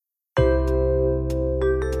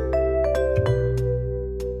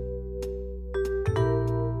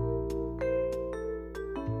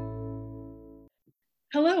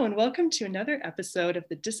and welcome to another episode of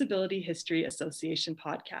the Disability History Association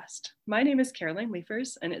podcast. My name is Caroline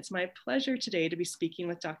Leifers, and it's my pleasure today to be speaking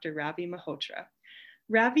with Dr. Ravi Malhotra.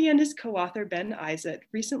 Ravi and his co-author Ben Isaac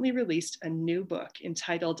recently released a new book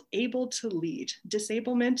entitled Able to Lead: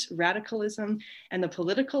 Disablement, Radicalism, and the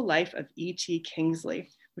Political Life of E.T. Kingsley,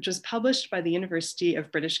 which was published by the University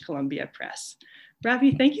of British Columbia Press.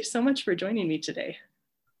 Ravi, thank you so much for joining me today.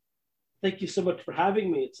 Thank you so much for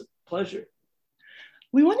having me. It's a pleasure.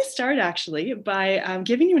 We want to start actually by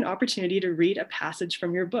giving you an opportunity to read a passage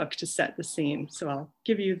from your book to set the scene. So I'll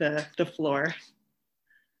give you the floor.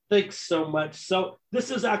 Thanks so much. So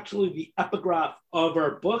this is actually the epigraph of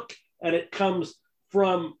our book, and it comes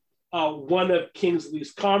from one of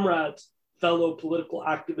Kingsley's comrades, fellow political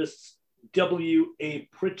activists, W.A.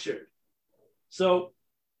 Pritchard. So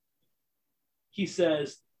he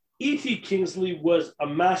says, E.T. Kingsley was a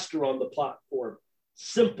master on the platform,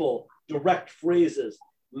 simple, direct phrases,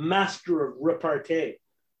 master of repartee.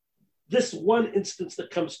 This one instance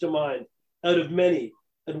that comes to mind out of many,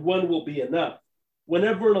 and one will be enough.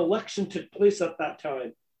 Whenever an election took place at that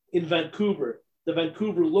time in Vancouver, the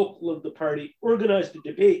Vancouver local of the party organized a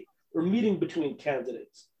debate or meeting between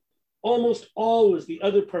candidates. Almost always the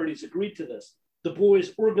other parties agreed to this. The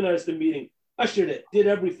boys organized the meeting, ushered it, did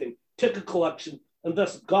everything, took a collection, and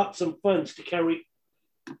thus got some funds to carry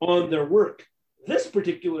on their work. This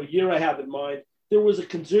particular year I have in mind, there was a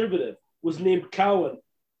conservative, was named Cowan.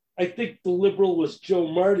 I think the liberal was Joe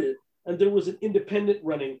Martin, and there was an independent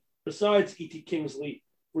running besides E.T. Kingsley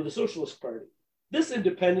for the Socialist Party. This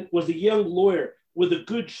independent was a young lawyer with a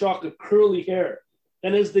good shock of curly hair.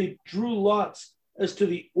 And as they drew lots as to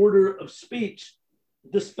the order of speech,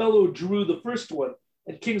 this fellow drew the first one,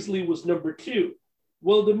 and Kingsley was number 2.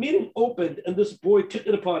 Well, the meeting opened, and this boy took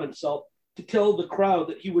it upon himself to tell the crowd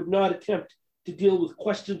that he would not attempt to deal with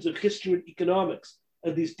questions of history and economics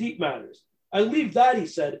and these deep matters. I leave that, he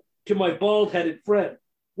said, to my bald-headed friend.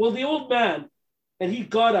 Well, the old man, and he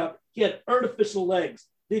got up, he had artificial legs.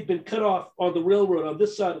 They'd been cut off on the railroad on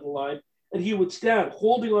this side of the line, and he would stand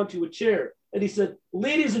holding onto a chair. And he said,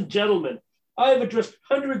 ladies and gentlemen, I have addressed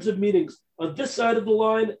hundreds of meetings on this side of the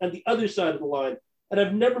line and the other side of the line, and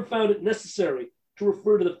I've never found it necessary to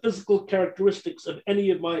refer to the physical characteristics of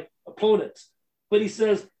any of my opponents. But he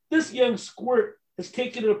says, this young squirt has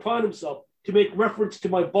taken it upon himself to make reference to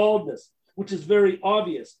my baldness, which is very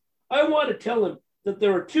obvious. I want to tell him that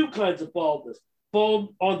there are 2 kinds of baldness.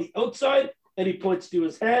 Bald on the outside, and he points to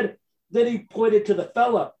his head. Then he pointed to the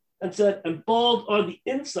fella and said, and bald on the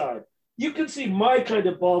inside. You can see my kind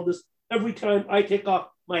of baldness every time I take off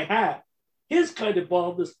my hat. His kind of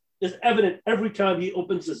baldness is evident every time he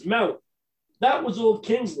opens his mouth. That was old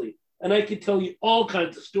Kingsley, and I could tell you all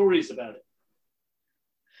kinds of stories about it.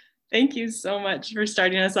 Thank you so much for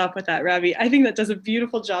starting us off with that, Ravi. I think that does a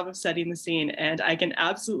beautiful job of setting the scene, and I can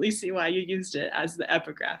absolutely see why you used it as the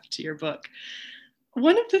epigraph to your book.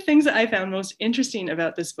 One of the things that I found most interesting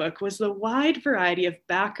about this book was the wide variety of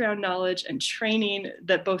background knowledge and training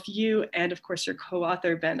that both you and, of course, your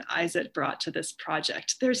co-author Ben Isaac brought to this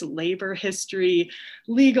project. There's labor history,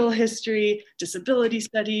 legal history, disability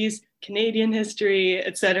studies, Canadian history,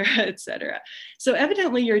 et cetera, et cetera. So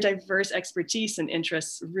evidently your diverse expertise and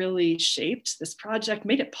interests really shaped this project,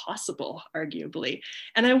 made it possible, arguably.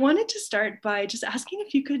 And I wanted to start by just asking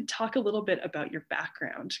if you could talk a little bit about your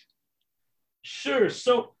background. Sure.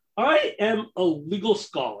 So I am a legal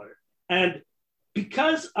scholar, and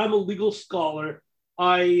because I'm a legal scholar,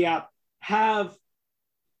 I have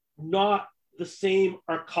not the same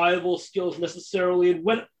archival skills necessarily. And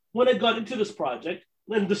when I got into this project,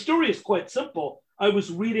 and the story is quite simple, I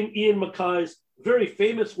was reading Ian Mackay's very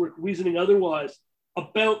famous work, Reasoning Otherwise,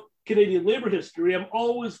 about Canadian labor history. I'm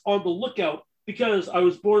always on the lookout because I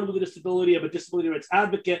was born with a disability. I'm a disability rights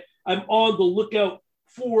advocate. I'm on the lookout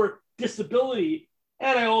for disability,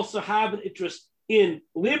 and I also have an interest in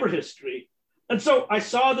labor history. And so I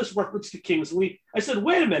saw this reference to Kingsley. I said,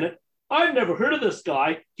 wait a minute, I've never heard of this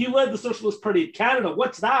guy. He led the Socialist Party of Canada.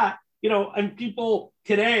 What's that? And people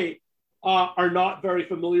today are not very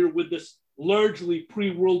familiar with this largely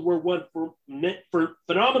pre-World War I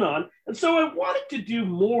phenomenon. And so I wanted to do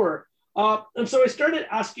more. And so I started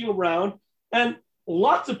asking around, and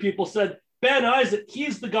lots of people said, Ben Isaac,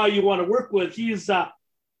 he's the guy you want to work with. He's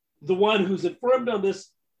the one who's informed on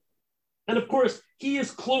this. And of course, he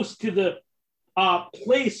is close to the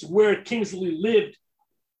place where Kingsley lived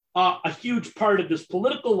a huge part of his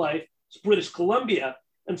political life, it's British Columbia.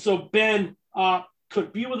 And so Ben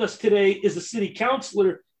could be with us today, is a city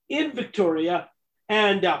councillor in Victoria,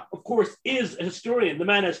 and of course is a historian. The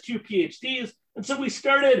man has 2 PhDs. And so we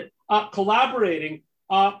started collaborating.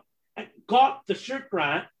 got the SSHRC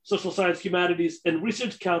grant, Social Science, Humanities, and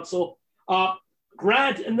Research Council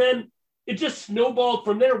grant, and then it just snowballed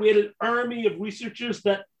from there. We had an army of researchers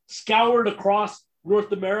that scoured across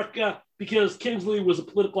North America because Kingsley was a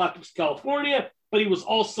political activist in California, but he was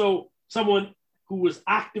also someone who was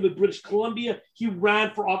active in British Columbia. He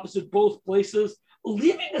ran for office in both places.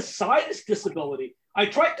 Leaving aside his disability, I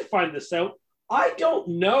tried to find this out. I don't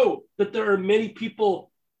know that there are many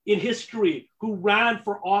people in history who ran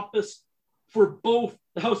for office for both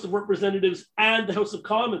the House of Representatives and the House of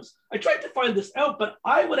Commons. I tried to find this out, but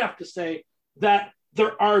I would have to say that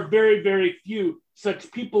there are very, very few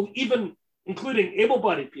such people, even including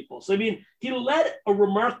able-bodied people. So, I mean, he led a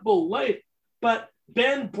remarkable life, but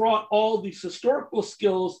Ben brought all these historical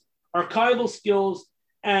skills, archival skills,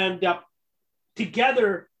 and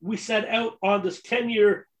together we set out on this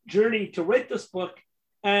 10-year journey to write this book,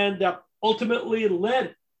 and ultimately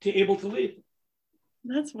led to Able to Lead.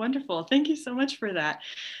 That's wonderful. Thank you so much for that.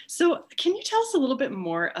 So can you tell us a little bit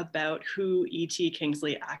more about who E.T.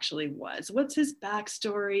 Kingsley actually was? What's his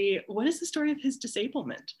backstory? What is the story of his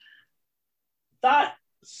disablement? That's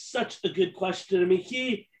such a good question. I mean,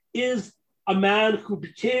 he is a man who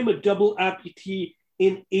became a double amputee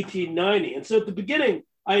in 1890. And so at the beginning,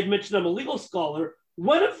 I had mentioned I'm a legal scholar.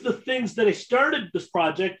 One of the things that I started this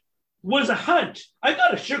project was a hunch. I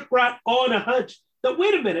got a SSHRC grant on a hunch that,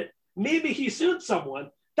 wait a minute, maybe he sued someone.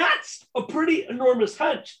 That's a pretty enormous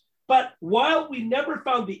hunch. But while we never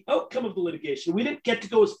found the outcome of the litigation, we didn't get to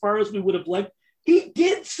go as far as we would have liked, he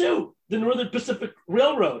did sue the Northern Pacific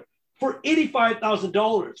Railroad for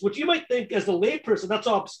 $85,000, which you might think as a layperson, that's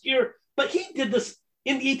all obscure, but he did this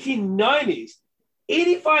in the 1890s.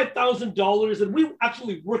 $85,000, and we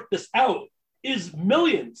actually worked this out, is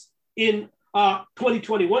millions in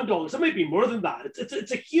 2021 dollars. It might be more than that.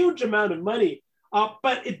 It's a huge amount of money,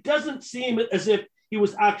 but it doesn't seem as if he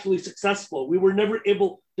was actually successful. We were never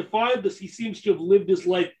able to find this. He seems to have lived his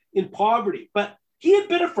life in poverty, but he had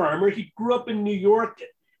been a farmer. He grew up in New York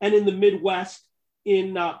and in the Midwest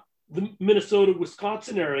in the Minnesota,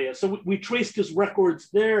 Wisconsin area. So we traced his records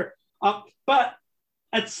there. But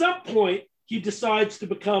at some point, he decides to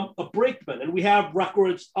become a brakeman. And we have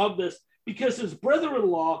records of this because his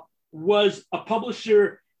brother-in-law was a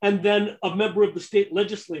publisher and then a member of the state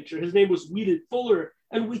legislature. His name was Weedon Fuller.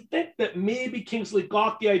 And we think that maybe Kingsley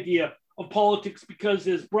got the idea of politics because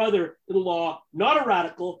his brother-in-law, not a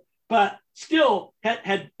radical, but still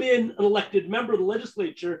had been an elected member of the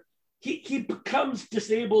legislature. He becomes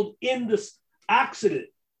disabled in this accident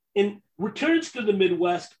and returns to the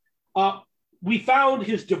Midwest. We found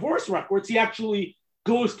his divorce records. He actually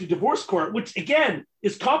goes to divorce court, which again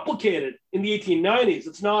is complicated in the 1890s.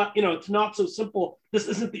 It's not so simple. This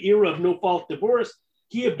isn't the era of no-fault divorce.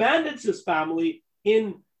 He abandons his family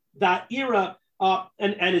in that era,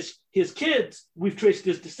 and his kids. We've traced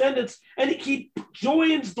his descendants, and he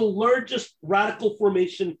joins the largest radical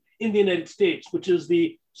formation in the United States, which is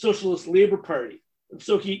the Socialist Labor Party. And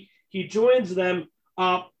so he joins them,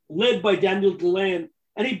 led by Daniel Deland,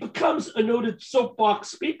 and he becomes a noted soapbox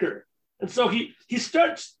speaker. And so he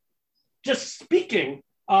starts just speaking,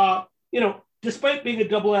 despite being a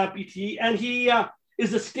double amputee, and he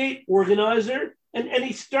is a state organizer, and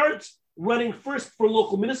he starts running first for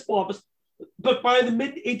local municipal office, but by the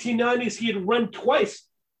mid-1890s, he had run twice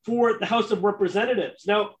for the House of Representatives.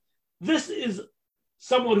 Now, this is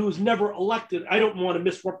someone who's never elected. I don't want to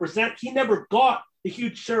misrepresent. He never got a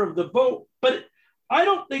huge share of the vote, but I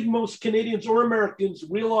don't think most Canadians or Americans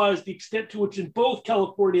realize the extent to which in both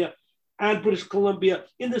California and British Columbia,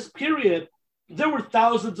 in this period, there were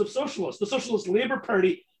thousands of socialists. The Socialist Labor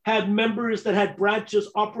Party had members that had branches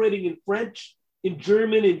operating in French, in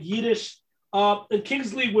German, in Yiddish, and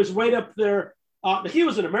Kingsley was right up there. He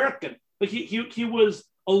was an American, but he was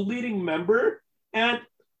a leading member. And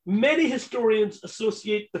many historians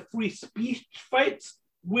associate the free speech fights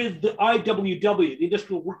with the IWW, the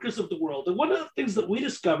Industrial Workers of the World. And one of the things that we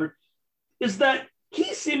discovered is that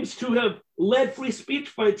he seems to have led free speech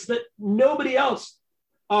fights that nobody else,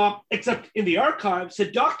 except in the archives,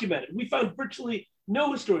 had documented. We found virtually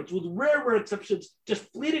no historians, with rare exceptions, just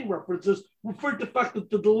fleeting references, referred to the fact that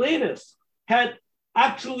the Delanists had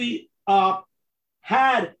actually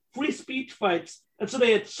had free speech fights. And so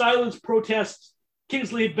they had silenced protests.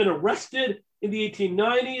 Kingsley had been arrested in the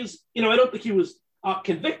 1890s. I don't think he was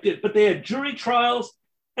convicted, but they had jury trials.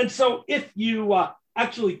 And so if you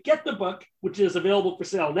actually get the book, which is available for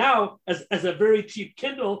sale now as a very cheap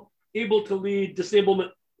Kindle, Able to Lead,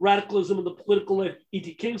 Disablement, Radicalism, and the Political Life,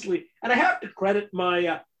 E.T. Kingsley. And I have to credit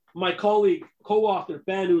my colleague, co-author,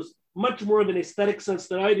 Ben, who's much more of an aesthetic sense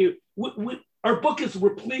than I do. Our book is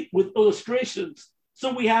replete with illustrations.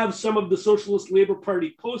 So we have some of the Socialist Labour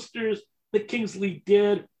Party posters that Kingsley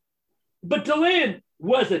did. But de Leon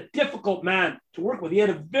was a difficult man to work with. He had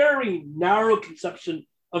a very narrow conception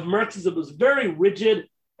of Marxism. It was very rigid.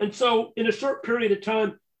 And so in a short period of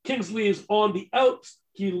time, Kingsley is on the outs.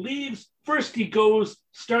 He leaves. First, he goes,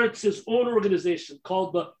 starts his own organization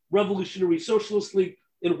called the Revolutionary Socialist League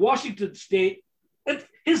in Washington State. And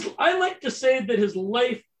I like to say that his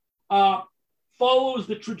life follows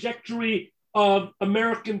the trajectory of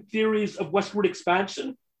American theories of westward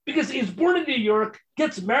expansion, because he's born in New York,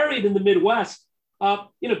 gets married in the Midwest,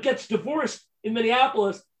 gets divorced in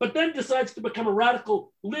Minneapolis, but then decides to become a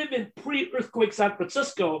radical, live in pre-earthquake San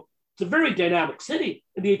Francisco. It's a very dynamic city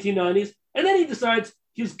in the 1890s. And then he decides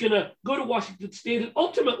he's going to go to Washington State, and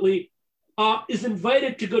ultimately is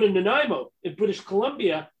invited to go to Nanaimo in British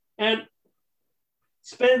Columbia and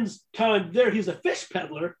spends time there. He's a fish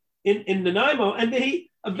peddler in Nanaimo, and then he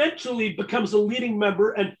eventually becomes a leading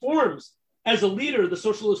member and forms as a leader the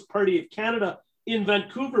Socialist Party of Canada in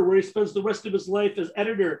Vancouver, where he spends the rest of his life as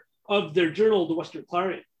editor of their journal, the Western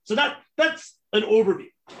Clarion. So that's an overview.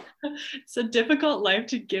 It's a difficult life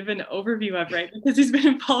to give an overview of, right? Because he's been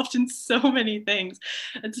involved in so many things.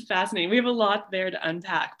 It's fascinating. We have a lot there to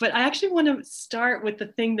unpack. But I actually want to start with the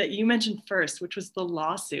thing that you mentioned first, which was the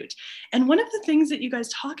lawsuit. And one of the things that you guys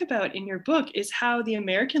talk about in your book is how the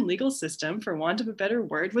American legal system, for want of a better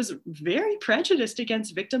word, was very prejudiced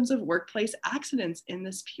against victims of workplace accidents in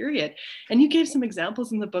this period. And you gave some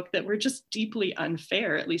examples in the book that were just deeply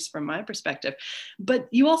unfair, at least from my perspective. But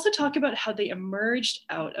you also talk about how they emerged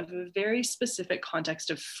out of a very specific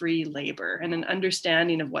context of free labor and an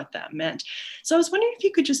understanding of what that meant. So I was wondering if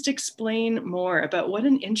you could just explain more about what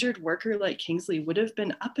an injured worker like Kingsley would have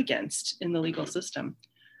been up against in the legal system.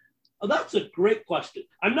 Oh, that's a great question.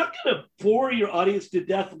 I'm not going to bore your audience to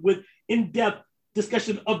death with in-depth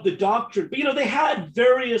discussion of the doctrine, but they had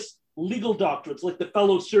various legal doctrines like the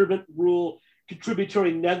fellow servant rule,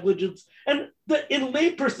 contributory negligence, and in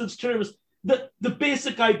layperson's terms, the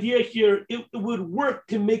basic idea here, it would work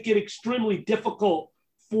to make it extremely difficult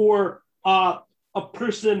for a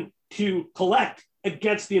person to collect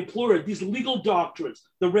against the employer. These legal doctrines,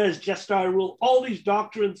 the res gestae rule, all these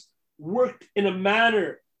doctrines worked in a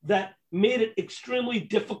manner that made it extremely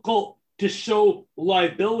difficult to show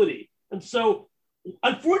liability. And so,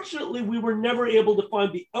 unfortunately, we were never able to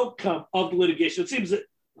find the outcome of the litigation. It seems that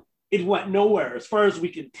it went nowhere as far as we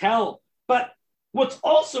can tell. But what's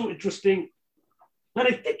also interesting, and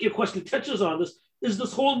I think your question touches on this, is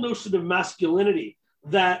this whole notion of masculinity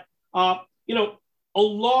that, a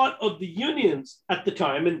lot of the unions at the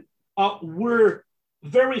time were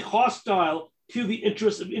very hostile to the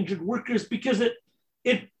interests of injured workers because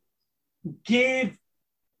it gave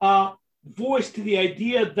voice to the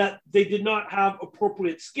idea that they did not have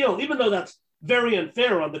appropriate skill, even though that's very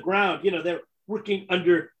unfair on the ground. They're working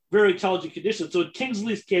under very challenging conditions. So in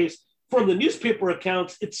Kingsley's case, from the newspaper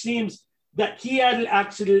accounts, it seems that he had an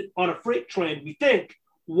accident on a freight train, we think,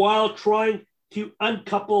 while trying to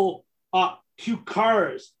uncouple two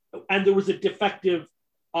cars. And there was a defective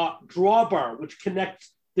drawbar which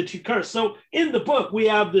connects the two cars. So in the book, we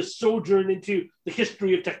have this sojourn into the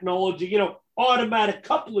history of technology. Automatic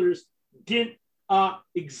couplers didn't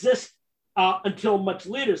exist until much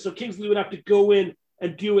later. So Kingsley would have to go in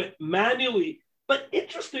and do it manually. But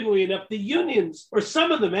interestingly enough, the unions, or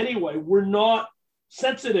some of them anyway, were not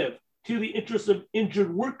sensitive to the interests of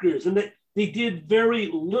injured workers, and that they did very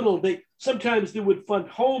little. Sometimes they would fund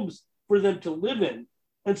homes for them to live in.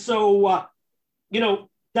 And so,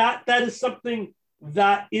 that is something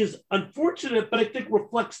that is unfortunate, but I think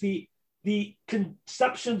reflects the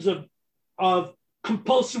conceptions of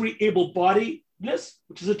compulsory able-bodiedness,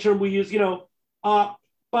 which is a term we use,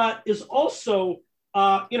 but is also,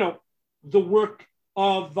 the work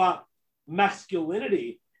of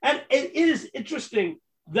masculinity. And it is interesting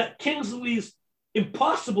that Kingsley's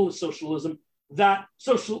impossible socialism, that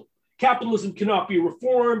social capitalism cannot be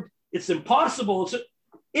reformed, it's impossible. So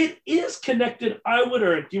it is connected, I would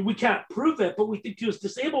argue, we can't prove it, but we think to his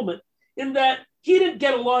disablement, in that he didn't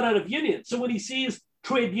get a lot out of unions. So when he sees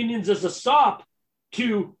trade unions as a sop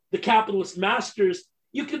to the capitalist masters,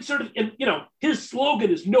 you can sort of, his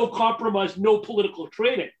slogan is no compromise, no political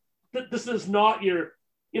trading. This is not your,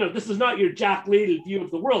 this is not your Jack Layton view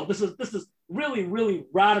of the world. This is really, really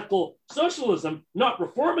radical socialism, not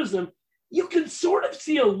reformism. You can sort of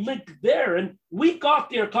see a link there. And we got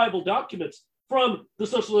the archival documents from the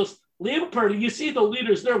Socialist Labour Party. You see the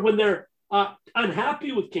leaders there when they're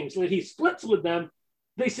unhappy with Kingsley. He splits with them.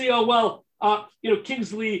 They say, oh, well,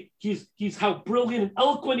 Kingsley, he's how brilliant and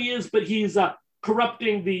eloquent he is, but he's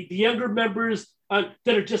corrupting the younger members. that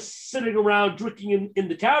are just sitting around drinking in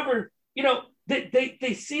the tavern,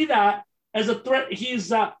 they see that as a threat.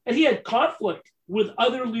 And he had conflict with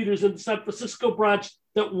other leaders in the San Francisco branch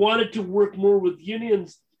that wanted to work more with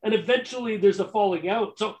unions, and eventually there's a falling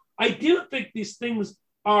out. So I do think these things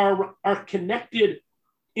are connected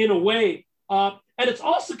in a way, and it's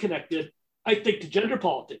also connected, I think, to gender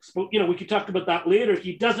politics. But we could talk about that later.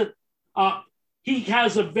 He doesn't. He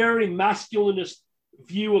has a very masculinist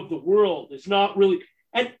view of the world. It's not really,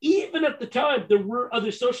 and even at the time, there were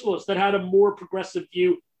other socialists that had a more progressive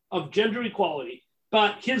view of gender equality.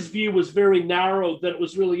 But his view was very narrow, that it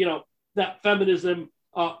was really, that feminism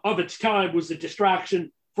of its time was a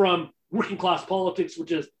distraction from working class politics,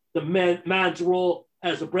 which is the man's role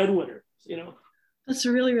as a breadwinner, That's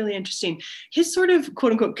really, really interesting. His sort of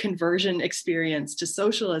quote unquote conversion experience to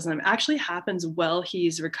socialism actually happens while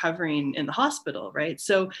he's recovering in the hospital, right?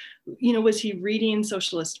 So, was he reading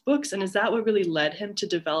socialist books? And is that what really led him to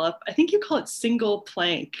develop, I think you call it single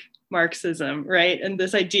plank Marxism, right? And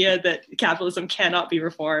this idea that capitalism cannot be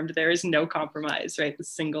reformed, there is no compromise, right? The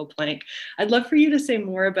single plank. I'd love for you to say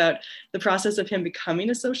more about the process of him becoming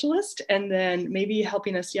a socialist, and then maybe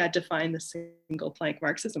helping us, define the single plank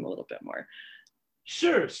Marxism a little bit more.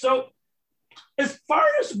 Sure. So as far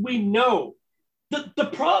as we know, the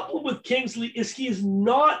problem with Kingsley is he's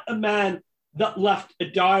not a man that left a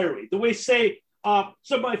diary. The way, say,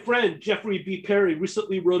 so my friend Jeffrey B. Perry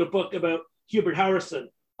recently wrote a book about Hubert Harrison.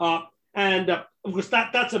 And of course,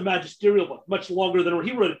 that's a magisterial book, much longer than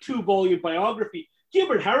he wrote a 2-volume biography.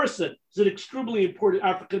 Hubert Harrison is an extremely important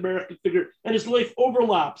African-American figure, and his life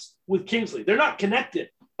overlaps with Kingsley. They're not connected.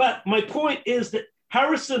 But my point is that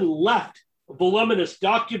Harrison left voluminous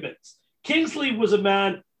documents. Kingsley was a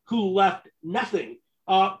man who left nothing,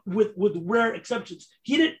 with rare exceptions.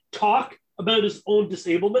 He didn't talk about his own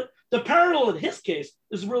disablement. The parallel in his case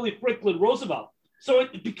is really Franklin Roosevelt. So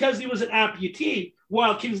because he was an amputee,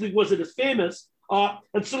 while Kingsley wasn't as famous,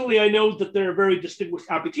 and certainly I know that there are very distinguished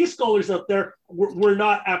amputee scholars out there. We're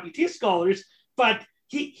not amputee scholars, but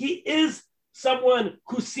he is someone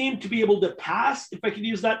who seemed to be able to pass, if I can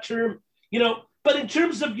use that term, But in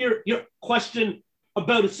terms of your question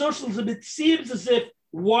about his socialism, it seems as if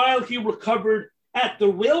while he recovered at the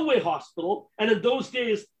railway hospital, and in those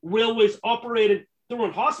days, railways operated their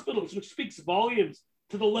own hospitals, which speaks volumes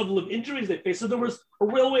to the level of injuries they faced. So there was a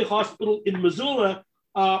railway hospital in Missoula,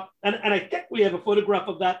 and I think we have a photograph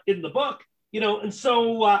of that in the book, and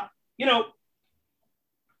so,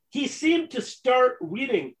 he seemed to start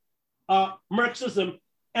reading Marxism,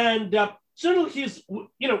 and certainly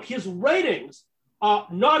his writings,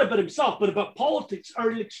 not about himself, but about politics, are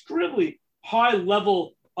an extremely high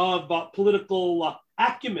level of political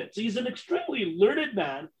acumen. So he's an extremely learned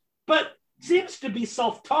man, but seems to be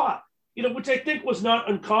self-taught, which I think was not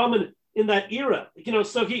uncommon in that era.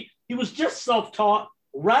 So he was just self-taught,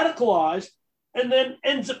 radicalized, and then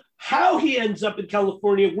how he ends up in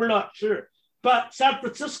California, we're not sure. But San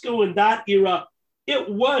Francisco in that era, it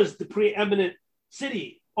was the preeminent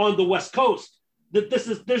city on the West Coast.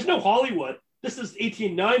 There's no Hollywood. This is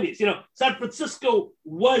 1890s. San Francisco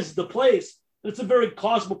was the place. It's a very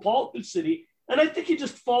cosmopolitan city. And I think he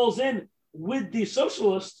just falls in with the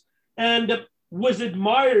socialists and was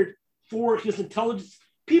admired for his intelligence.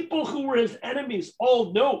 People who were his enemies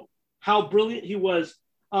all know how brilliant he was.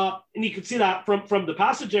 And you can see that from the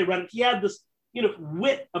passage I read. He had this,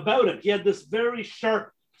 wit about him. He had this very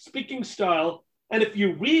sharp speaking style. And if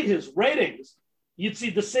you read his writings, you'd see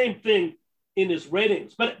the same thing in his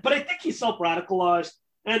writings. But I think he self-radicalized.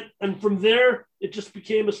 And from there, it just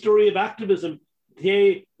became a story of activism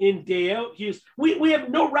day in, day out. We have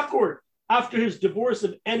no record after his divorce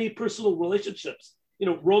of any personal relationships,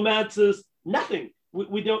 romances, nothing.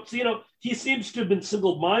 We don't see, he seems to have been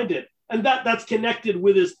single-minded. And that's connected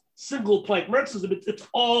with his single plank Marxism. It's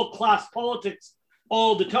all class politics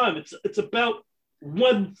all the time. It's about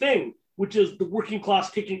one thing, which is the working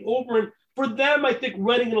class taking over. And for them, I think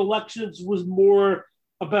running in elections was more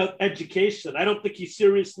about education. I don't think he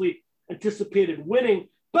seriously anticipated winning.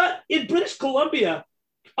 But in British Columbia,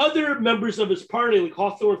 other members of his party, like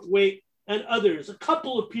Hawthorne Waite and others, a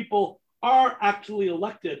couple of people are actually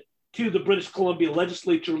elected to the British Columbia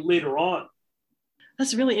legislature later on.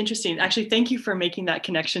 That's really interesting. Actually, thank you for making that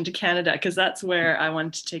connection to Canada, because that's where I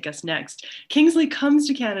wanted to take us next. Kingsley comes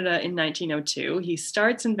to Canada in 1902. He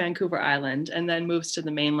starts in Vancouver Island and then moves to the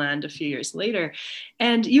mainland a few years later.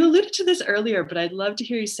 And you alluded to this earlier, but I'd love to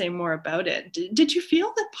hear you say more about it. Did you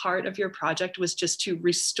feel that part of your project was just to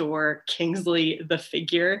restore Kingsley, the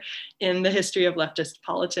figure, in the history of leftist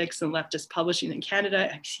politics and leftist publishing in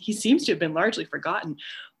Canada? He seems to have been largely forgotten.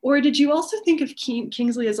 Or did you also think of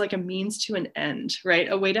Kingsley as like a means to an end,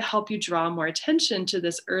 right? A way to help you draw more attention to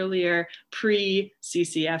this earlier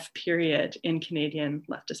pre-CCF period in Canadian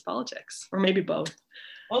leftist politics, or maybe both?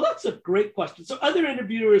 Well, that's a great question. So other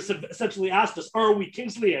interviewers have essentially asked us, are we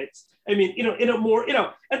Kingsleyites? I mean, in a more,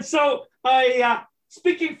 and so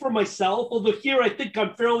speaking for myself, although here I think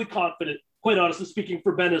I'm fairly confident, quite honestly, speaking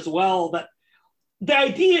for Ben as well, that the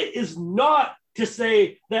idea is not to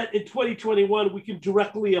say that in 2021 we can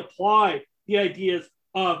directly apply the ideas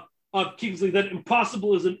of Kingsley, that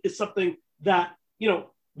impossibilism is something that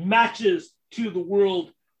matches to the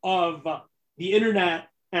world of the internet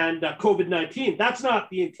and COVID-19. That's not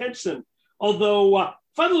the intention. Although,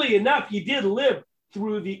 funnily enough, he did live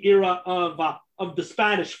through the era of the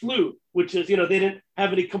Spanish flu, which is, they didn't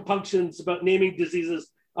have any compunctions about naming diseases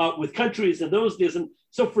with countries in those days. And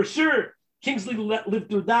so for sure, Kingsley lived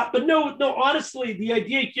through that. But no, honestly, the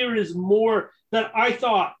idea here is more that I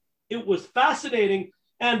thought it was fascinating.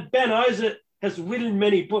 And Ben Isaac has written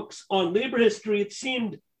many books on labor history. It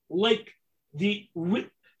seemed like he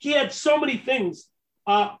had so many things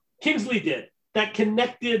Kingsley did that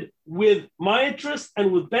connected with my interests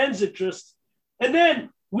and with Ben's interests. And then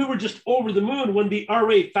we were just over the moon when the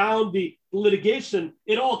RA found the litigation.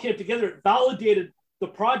 It all came together. It validated the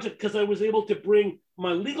project because I was able to bring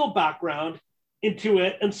my legal background into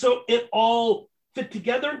it. And so it all fit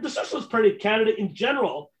together. The Socialist Party of Canada in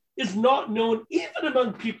general is not known even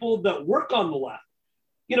among people that work on the left.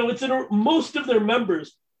 It's in most of their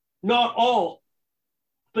members, not all,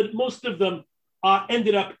 but most of them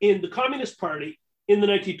ended up in the Communist Party in the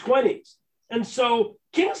 1920s. And so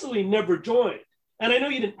Kingsley never joined. And I know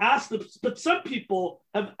you didn't ask this, but some people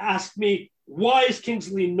have asked me, why is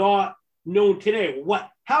Kingsley not known today? What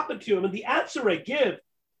happened to him? And the answer I give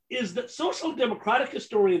is that social democratic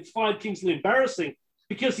historians find Kingsley embarrassing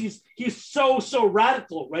because he's so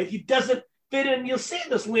radical, right? He doesn't fit in. You'll see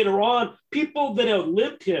this later on. People that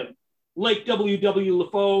outlived him, like W.W.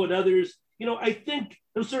 Lafoe and others, I think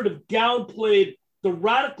have sort of downplayed the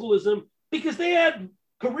radicalism because they had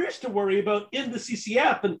careers to worry about in the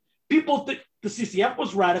CCF. And people think the CCF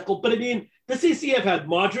was radical, but I mean, the CCF had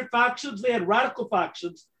moderate factions, they had radical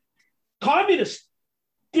factions. Communists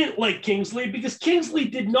didn't like Kingsley because Kingsley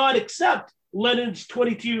did not accept Lenin's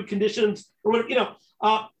 22 conditions or whatever.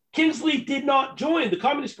 Kingsley did not join the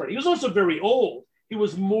Communist Party. He was also very old. He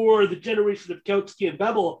was more the generation of Kautsky and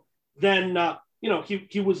Bebel than,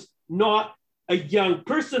 he was not a young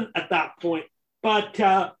person at that point. But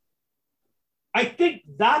I think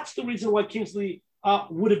that's the reason why Kingsley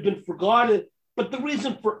would have been forgotten. But the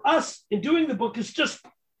reason for us in doing the book is just,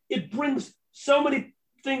 it brings so many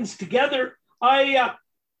things together. I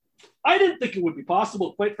didn't think it would be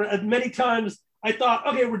possible. Quite for as many times I thought,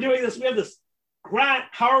 okay, we're doing this. We have this grant.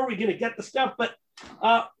 How are we going to get the stuff? But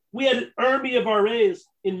we had an army of RAs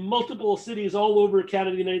in multiple cities all over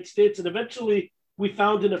Canada, the United States, and eventually we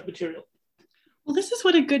found enough material. Well, this is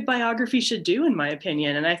what a good biography should do, in my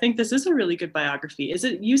opinion. And I think this is a really good biography, is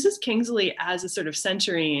it uses Kingsley as a sort of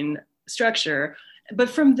centering structure. But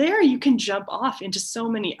from there, you can jump off into so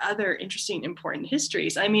many other interesting, important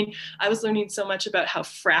histories. I mean, I was learning so much about how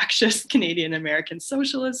fractious Canadian American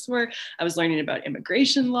socialists were. I was learning about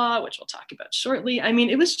immigration law, which we'll talk about shortly. I mean,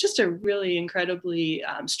 it was just a really incredibly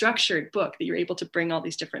structured book that you're able to bring all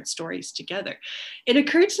these different stories together. It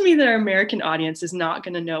occurred to me that our American audience is not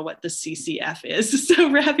going to know what the CCF is. So,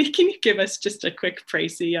 Ravi, can you give us just a quick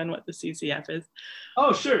précis on what the CCF is?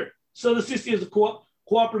 Oh, sure. So the CCF is a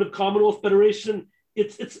Cooperative Commonwealth Federation.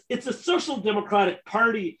 It's a social democratic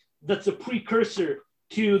party that's a precursor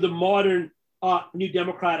to the modern New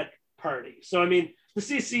Democratic Party. So, I mean, the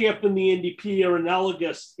CCF and the NDP are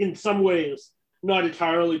analogous in some ways, not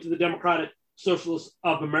entirely to the Democratic Socialists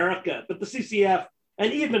of America. But the CCF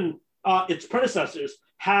and even its predecessors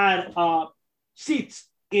had seats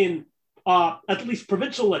in at least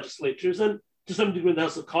provincial legislatures and to some degree in the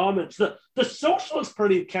House of Commons. The Socialist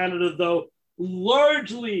Party of Canada, though,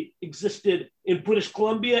 largely existed in British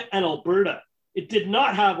Columbia and Alberta. It did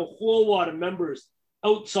not have a whole lot of members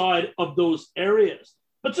outside of those areas.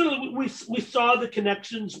 But certainly we saw the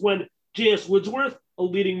connections when J.S. Woodsworth, a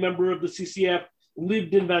leading member of the CCF,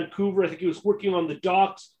 lived in Vancouver. I think he was working on the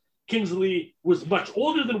docks. Kingsley was much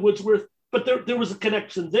older than Woodsworth, but there was a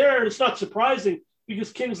connection there. And it's not surprising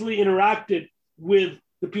because Kingsley interacted with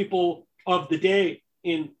the people of the day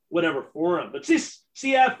in whatever forum. But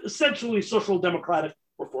CF, essentially social democratic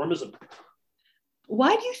reformism.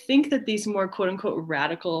 Why do you think that these more quote unquote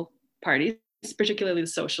radical parties, particularly the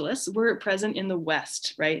socialists, were present in the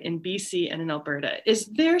West, right? In BC and in Alberta? Is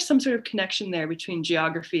there some sort of connection there between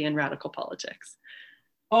geography and radical politics?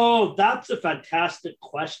 Oh, that's a fantastic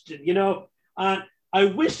question. I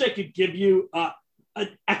wish I could give you an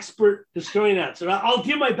expert historian answer. I'll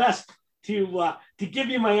do my best to give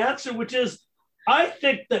you my answer, which is I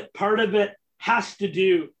think that part of it has to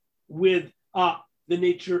do with the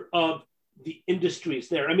nature of the industries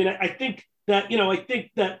there. I mean, I think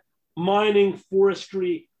that mining,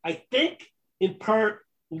 forestry, I think in part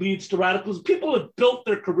leads to radicalism. People have built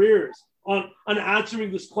their careers on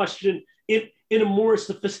answering this question in a more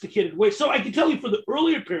sophisticated way. So I can tell you for the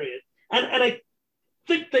earlier period, and I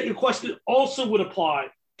think that your question also would apply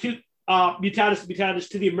to mutatis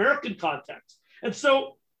to the American context. And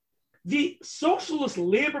so the Socialist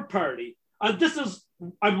Labor Party,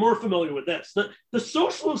 I'm more familiar with this. The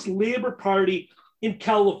Socialist Labor Party in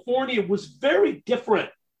California was very different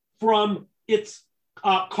from its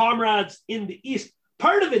comrades in the East.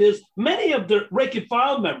 Part of it is many of the rank and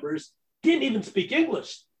file members didn't even speak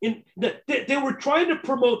English. They were trying to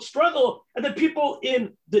promote struggle, and then people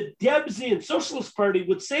in the Debsian Socialist Party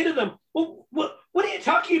would say to them, well, what are you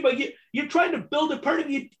talking about? You're trying to build a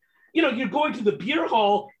party. You're going to the beer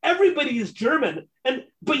hall. Everybody is German,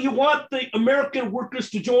 but you want the American workers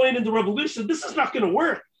to join in the revolution. This is not going to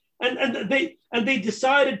work. And they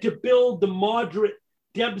decided to build the moderate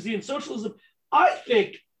Debsian socialism. I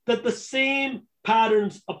think that the same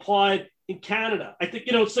patterns applied in Canada. I think,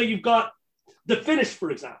 so you've got the Finnish,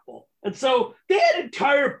 for example. And so they had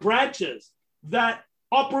entire branches that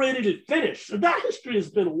operated in Finnish. And that history has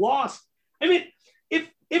been lost. I mean,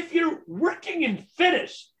 if you're working in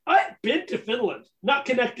Finnish, I've been to Finland, not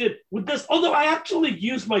connected with this, although I actually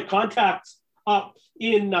used my contacts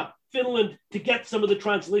in Finland to get some of the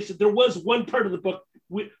translation. There was one part of the book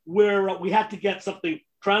where we had to get something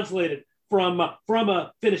translated from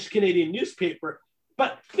a Finnish Canadian newspaper.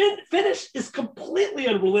 But Finnish is completely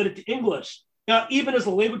unrelated to English, even as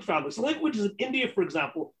a language family. So languages in India, for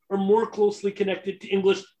example, are more closely connected to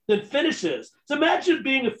English than Finnish is. So imagine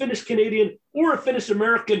being a Finnish Canadian or a Finnish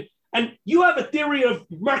American, and you have a theory of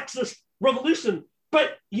Marxist revolution,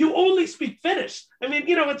 but you only speak Finnish. I mean,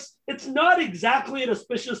 it's not exactly an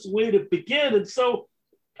auspicious way to begin. And so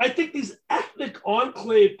I think these ethnic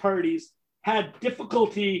enclave parties had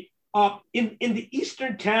difficulty in the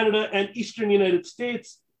Eastern Canada and Eastern United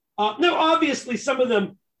States. Now, obviously, some of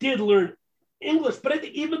them did learn English, but I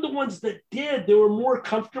think even the ones that did, they were more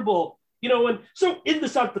comfortable, and so in the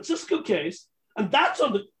San Francisco case, and that's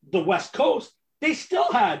on the West Coast, they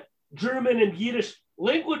still had German and Yiddish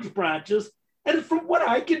language branches. And from what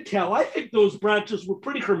I can tell, I think those branches were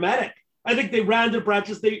pretty hermetic. I think they ran their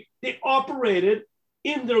branches. They operated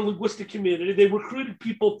in their linguistic community. They recruited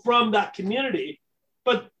people from that community,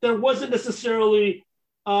 but there wasn't necessarily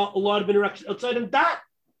a lot of interaction outside. And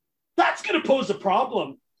that's going to pose a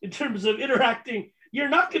problem in terms of interacting. You're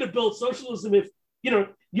not going to build socialism if,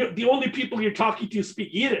 the only people you're talking to speak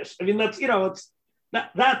Yiddish. I mean, that's going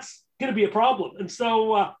to be a problem. And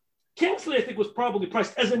so Kingsley, I think, was probably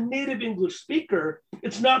priced as a native English speaker.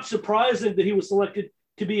 It's not surprising that he was selected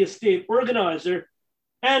to be a state organizer.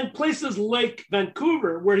 And places like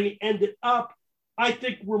Vancouver, where he ended up, I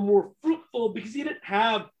think were more fruitful because he didn't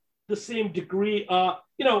have the same degree. I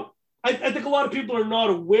think a lot of people are not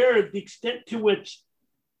aware of the extent to which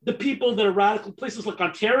the people that are radical, places like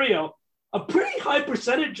Ontario, a pretty high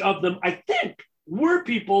percentage of them, I think, were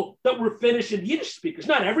people that were Finnish and Yiddish speakers.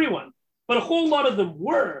 Not everyone, but a whole lot of them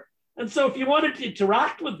were. And so if you wanted to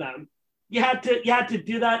interact with them, you had to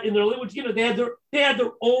do that in their language. They had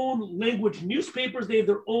their own language newspapers. They had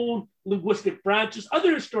their own linguistic branches.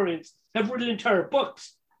 Other historians have written entire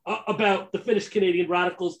books about the Finnish Canadian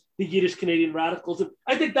radicals, the Yiddish Canadian radicals. And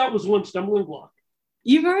I think that was one stumbling block.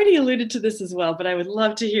 You've already alluded to this as well, but I would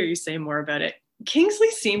love to hear you say more about it. Kingsley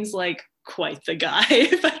seems like quite the guy,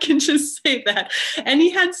 if I can just say that. And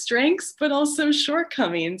he had strengths, but also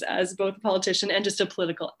shortcomings as both a politician and just a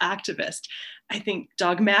political activist. I think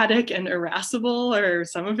dogmatic and irascible are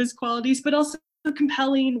some of his qualities, but also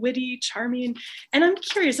compelling, witty, charming. And I'm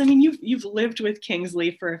curious, I mean, you've lived with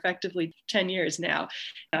Kingsley for effectively 10 years now.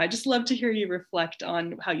 I'd just love to hear you reflect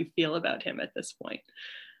on how you feel about him at this point.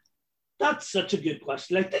 That's such a good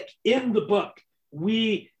question. I think in the book,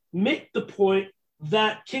 we make the point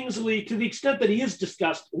that Kingsley, to the extent that he is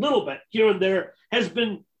discussed a little bit here and there, has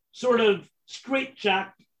been sort of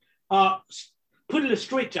put in a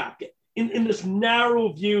straitjacket in this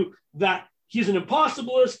narrow view that he's an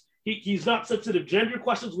impossibilist, he's not sensitive to gender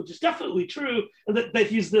questions, which is definitely true, and that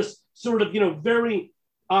he's this sort of, very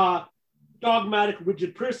dogmatic,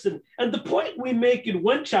 rigid person. And the point we make in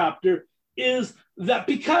one chapter is that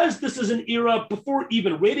because this is an era before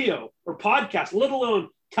even radio or podcast, let alone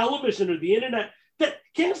television or the internet, that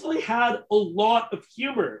Kingsley had a lot of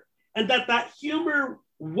humor, and that humor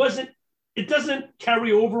it doesn't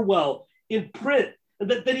carry over well in print, and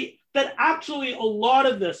that actually a lot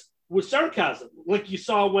of this was sarcasm, like you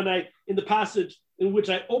saw in the passage in which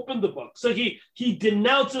I opened the book. So he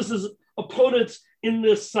denounces his opponents in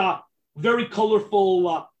this very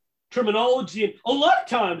colorful terminology, and a lot of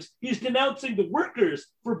times he's denouncing the workers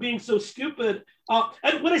for being so stupid.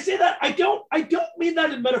 And when I say that, I don't mean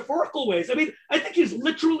that in metaphorical ways. I mean, I think he's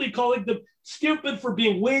literally calling them stupid for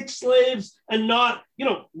being wage slaves and not,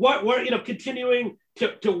 continuing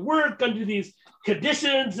to work under these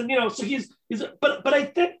conditions. And so but I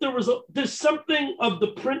think there's something of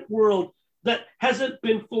the print world that hasn't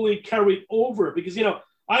been fully carried over, because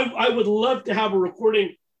I would love to have a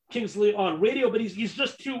recording Kingsley on radio, but he's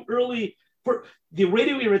just too early for the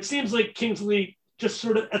radio era. It seems like Kingsley just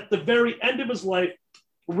sort of at the very end of his life,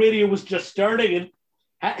 radio was just starting, and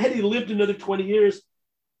had he lived another 20 years,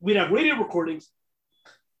 we'd have radio recordings.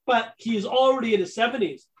 But he's already in his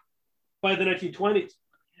 70s by the 1920s.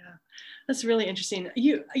 Yeah, that's really interesting.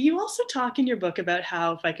 You also talk in your book about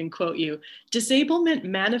how, if I can quote you, disablement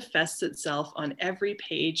manifests itself on every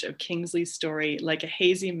page of Kingsley's story like a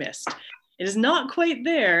hazy mist. It is not quite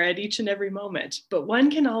there at each and every moment, but one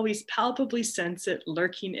can always palpably sense it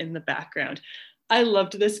lurking in the background. I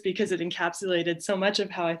loved this because it encapsulated so much of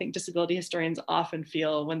how I think disability historians often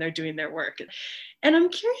feel when they're doing their work. And I'm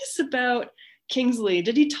curious about Kingsley.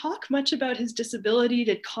 Did he talk much about his disability?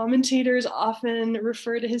 Did commentators often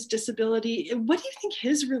refer to his disability? What do you think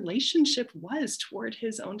his relationship was toward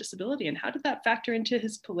his own disability, and how did that factor into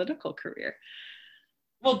his political career?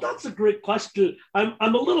 Well, that's a great question. I'm a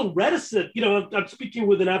little reticent. I'm speaking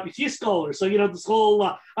with an amputee scholar, so this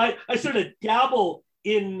whole I sort of dabble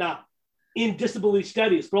in disability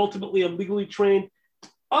studies, but ultimately I'm legally trained.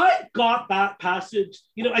 I got that passage.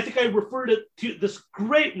 I think I referred it to this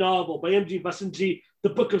great novel by M.G. Basenji, The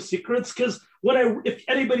Book of Secrets, because if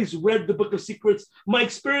anybody's read The Book of Secrets, my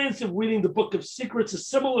experience of reading The Book of Secrets is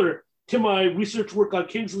similar to my research work on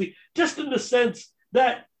Kingsley, just in the sense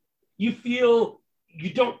that you feel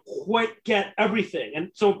you don't quite get everything.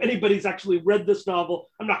 And so if anybody's actually read this novel,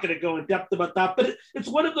 I'm not going to go in depth about that, but it's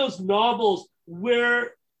one of those novels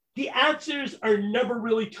where the answers are never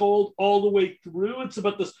really told all the way through. It's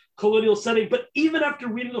about this colonial setting, but even after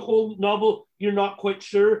reading the whole novel, you're not quite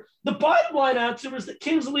sure. The bottom line answer is that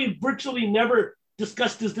Kingsley virtually never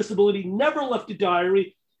discussed his disability, never left a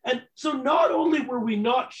diary. And so not only were we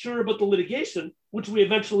not sure about the litigation, which we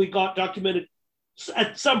eventually got documented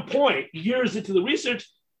at some point, years into the research,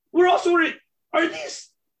 we're also worried, are these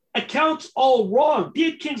accounts all wrong?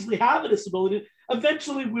 Did Kingsley have a disability?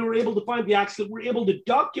 Eventually, we were able to find the accident, we were able to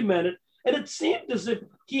document it, and it seemed as if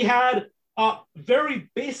he had very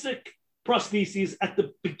basic prostheses at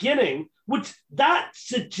the beginning, which that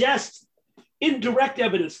suggests indirect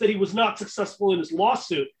evidence that he was not successful in his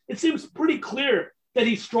lawsuit. It seems pretty clear that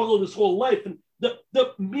he struggled his whole life, and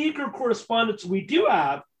the meager correspondence we do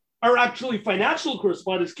have are actually financial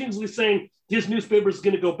correspondence. Kingsley saying his newspaper is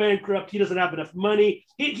going to go bankrupt, he doesn't have enough money.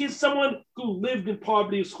 He's someone who lived in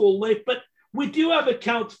poverty his whole life, but we do have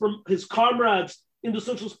accounts from his comrades in the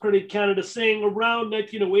Socialist Party of Canada saying around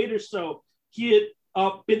 1908 or so, he had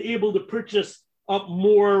been able to purchase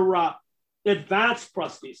more advanced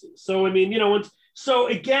prostheses. So, so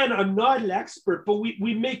again, I'm not an expert, but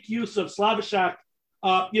we make use of Slavishak,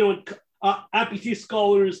 and amputee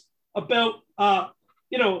scholars about,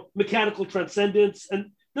 mechanical transcendence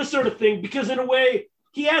and this sort of thing, because in a way,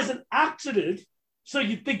 he has an accident. So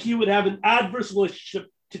you'd think he would have an adverse relationship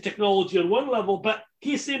to technology on one level, but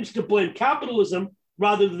he seems to blame capitalism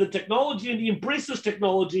rather than the technology, and he embraces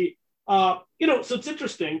technology. So it's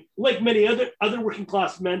interesting, like many other working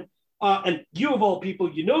class men, and you of all people,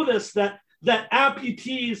 this, that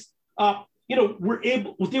amputees,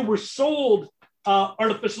 they were sold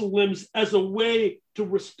artificial limbs as a way to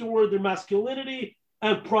restore their masculinity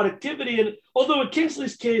and productivity. And although in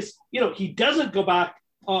Kingsley's case, he doesn't go back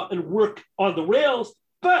and work on the rails,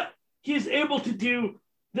 but he's able to do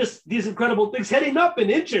these incredible things. Had he not been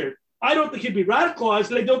injured, I don't think he'd be radicalized,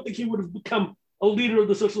 and I don't think he would have become a leader of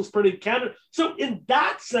the Socialist Party of Canada. So in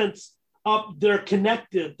that sense, they're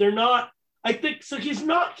connected. They're not, I think, so he's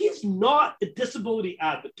not a disability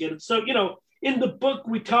advocate. And so, in the book,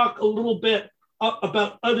 we talk a little bit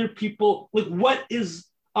about other people, like what is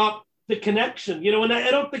the connection, and I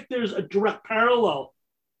don't think there's a direct parallel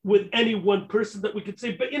with any one person that we could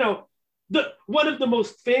say, but, one of the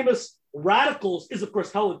most famous radicals is, of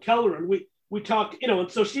course, Helen Keller. And we talk,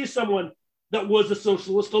 and so she's someone that was a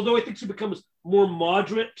socialist, although I think she becomes more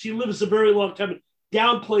moderate. She lives a very long time and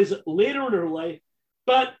downplays it later in her life.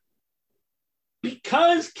 But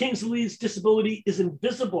because Kingsley's disability is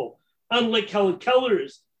invisible, unlike Helen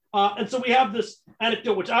Keller's. And so we have this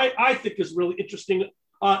anecdote, which I think is really interesting,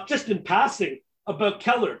 just in passing, about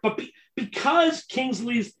Keller. But because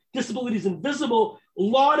Kingsley's disability is invisible, a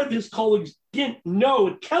lot of his colleagues didn't know,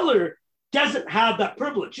 and Keller doesn't have that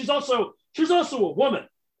privilege. She's also a woman.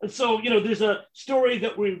 And so, there's a story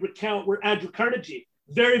that we recount where Andrew Carnegie,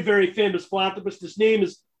 very, very famous philanthropist, his name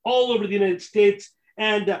is all over the United States.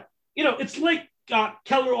 And, it's like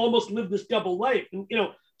Keller almost lived this double life. And,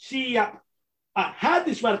 she had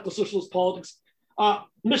these radical socialist politics.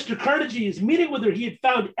 Mr. Carnegie is meeting with her. He had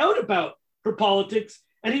found out about her politics,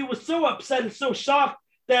 and he was so upset and so shocked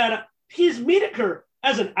that he's meeting her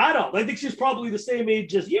as an adult. I think she's probably the same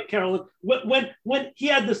age as you, Carolyn, when he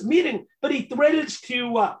had this meeting, but he threatens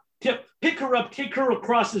to pick her up, take her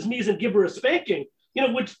across his knees, and give her a spanking,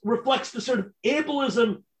 which reflects the sort of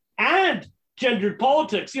ableism and gendered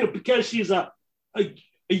politics, because she's a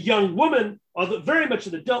young woman, although very much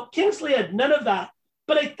an adult. Kingsley had none of that,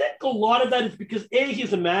 but I think a lot of that is because A,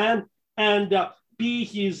 he's a man, and B,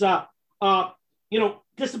 he's,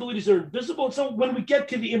 disabilities are invisible. And so when we get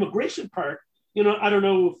to the immigration part, I don't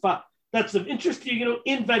know if that's of interest to you,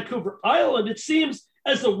 in Vancouver Island, it seems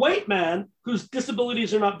as a white man whose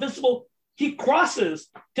disabilities are not visible, he crosses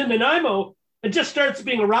to Nanaimo and just starts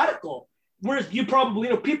being a radical. Whereas you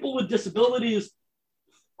probably, people with disabilities,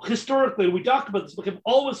 historically, we talk about this, but have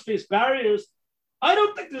always faced barriers. I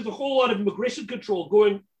don't think there's a whole lot of immigration control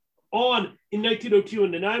going on in 1902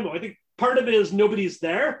 in Nanaimo. I think part of it is nobody's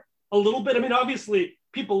there a little bit. I mean, obviously,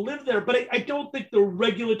 people live there, but I don't think the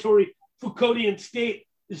regulatory Foucauldian state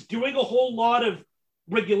is doing a whole lot of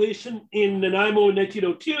regulation in Nanaimo in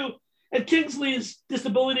 1902. And Kingsley's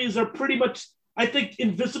disabilities are pretty much, I think,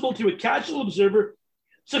 invisible to a casual observer.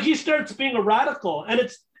 So he starts being a radical. And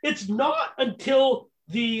it's not until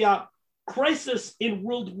the crisis in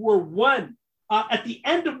World War I, at the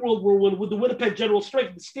end of World War I, with the Winnipeg General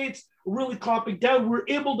Strike, the states really clamping down, we're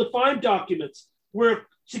able to find documents where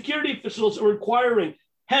security officials are inquiring,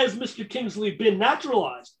 has Mr. Kingsley been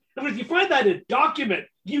naturalized? And if you find that in a document,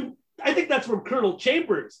 I think that's from Colonel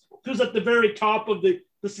Chambers, who's at the very top of the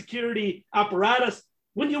security apparatus.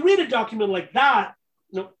 When you read a document like that,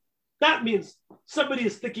 that means somebody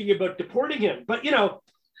is thinking about deporting him. But,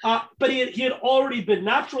 but he had already been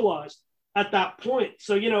naturalized at that point.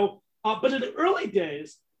 So, but in the early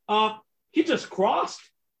days, he just crossed.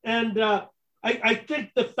 And I think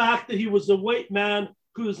the fact that he was a white man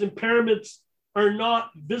whose impairments are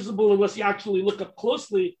not visible unless you actually look up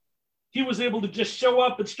closely, he was able to just show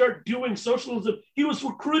up and start doing socialism. He was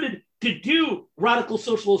recruited to do radical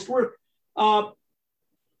socialist work. I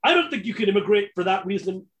don't think you can immigrate for that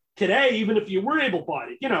reason today, even if you were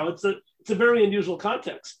able-bodied. It's a very unusual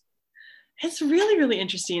context. It's really, really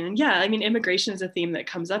interesting. And yeah, I mean, immigration is a theme that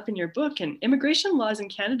comes up in your book, and immigration laws in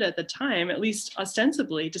Canada at the time, at least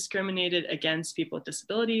ostensibly, discriminated against people with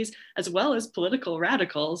disabilities, as well as political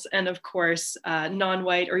radicals, and of course,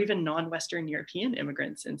 non-white or even non-Western European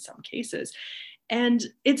immigrants in some cases. And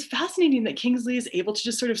it's fascinating that Kingsley is able to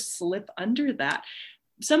just sort of slip under that.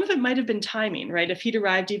 Some of it might have been timing, right? If he'd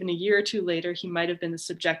arrived even a year or two later, he might have been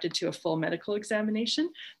subjected to a full medical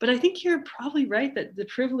examination. But I think you're probably right that the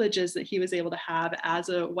privileges that he was able to have as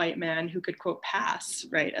a white man who could, quote, pass,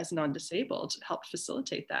 right, as non-disabled, helped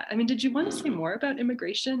facilitate that. I mean, did you want to say more about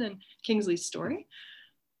immigration and Kingsley's story?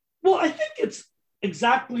 Well, I think it's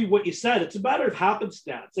exactly what you said. It's a matter of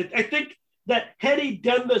happenstance. I think that had he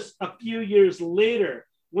done this a few years later,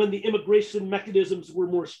 when the immigration mechanisms were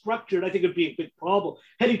more structured, I think it'd be a big problem.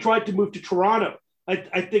 Had he tried to move to Toronto, I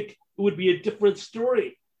think it would be a different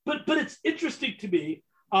story. But it's interesting to me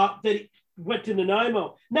that he went to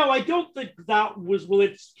Nanaimo. Now, I don't think that was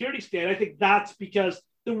related to security state. I think that's because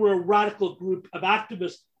there were a radical group of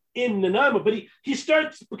activists in Nanaimo. But he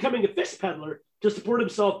starts becoming a fish peddler to support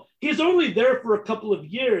himself. He's only there for a couple of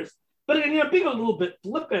years. But I'm being a little bit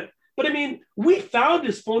flippant. But I mean, we found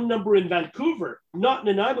his phone number in Vancouver, not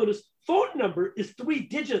Nanaimo. His phone number is 3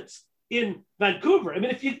 digits in Vancouver. I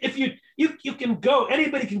mean, if you can go,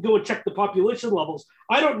 anybody can go and check the population levels.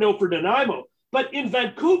 I don't know for Nanaimo, but in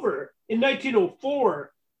Vancouver in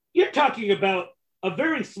 1904, you're talking about a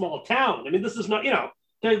very small town. I mean, this is not,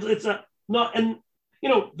 it's a not, and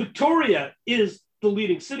Victoria is the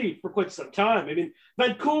leading city for quite some time. I mean,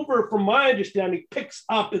 Vancouver, from my understanding, picks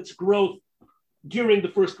up its growth during the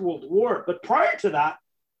First World War. But prior to that,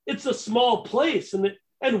 it's a small place.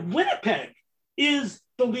 And Winnipeg is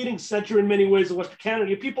the leading center in many ways of Western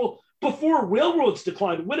Canada. People, before railroads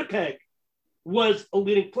declined, Winnipeg was a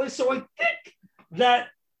leading place. So I think that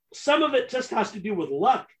some of it just has to do with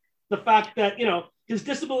luck. The fact that, his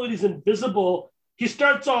disability is invisible. He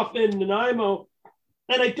starts off in Nanaimo,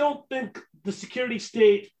 and I don't think the security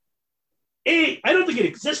state, I don't think it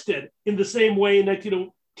existed in the same way in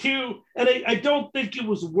 1902, and I don't think it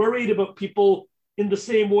was worried about people in the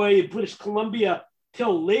same way in British Columbia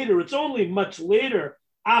till later. It's only much later,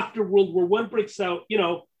 after World War I breaks out,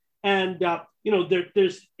 and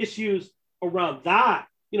there's issues around that,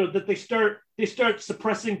 that they start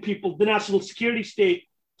suppressing people. The national security state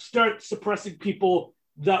start suppressing people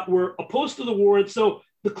that were opposed to the war, and so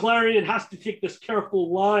the Clarion has to take this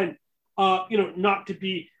careful line, not to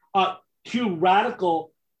be too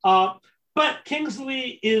radical. But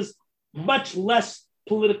Kingsley is much less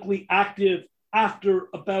politically active after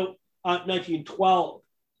about 1912,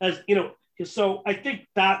 so I think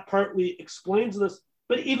that partly explains this.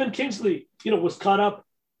 But even Kingsley, was caught up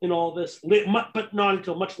in all this, but not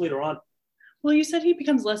until much later on. Well, you said he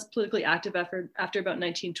becomes less politically active after about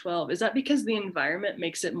 1912. Is that because the environment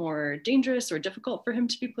makes it more dangerous or difficult for him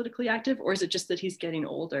to be politically active, or is it just that he's getting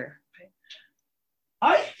older?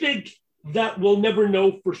 I think that we'll never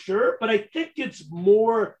know for sure, but I think it's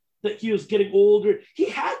more that he was getting older. He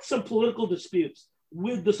had some political disputes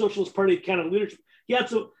with the Socialist Party of Canada leadership.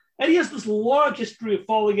 And he has this long history of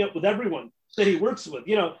falling out with everyone that he works with,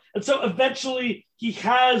 And so eventually he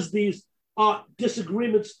has these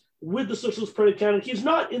disagreements with the Socialist Party of Canada. He's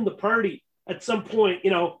not in the party at some point,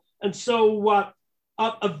 and so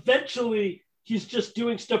eventually he's just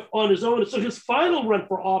doing stuff on his own. And so his final run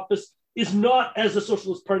for office is not as a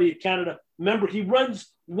Socialist Party of Canada member. He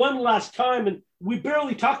runs one last time, and we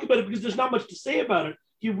barely talk about it because there's not much to say about it.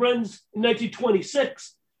 He runs in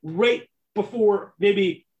 1926, right before,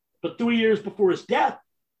 maybe 3 years before his death,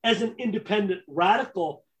 as an independent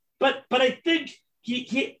radical. But I think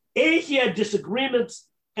he had disagreements,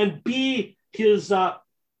 and B, his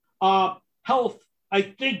health, I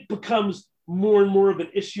think, becomes more and more of an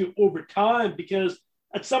issue over time, because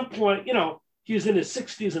at some point, he's in his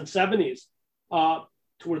 60s and 70s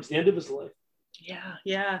towards the end of his life.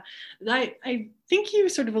 Yeah. I think you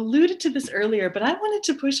sort of alluded to this earlier, but I wanted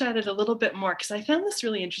to push at it a little bit more because I found this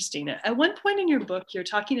really interesting. At one point in your book, you're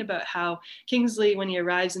talking about how Kingsley, when he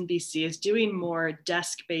arrives in BC, is doing more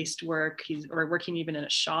desk-based work, or working even in a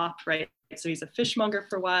shop, right? So he's a fishmonger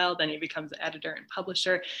for a while, then he becomes an editor and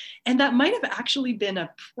publisher. And that might have actually been a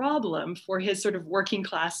problem for his sort of working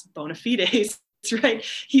class bona fides, right?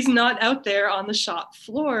 He's not out there on the shop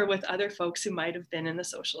floor with other folks who might have been in the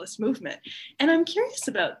socialist movement. And I'm curious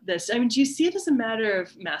about this. I mean, do you see it as a matter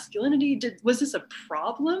of masculinity? Was this a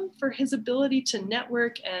problem for his ability to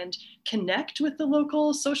network and connect with the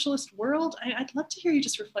local socialist world? I'd love to hear you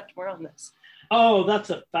just reflect more on this. Oh, that's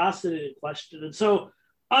a fascinating question. And so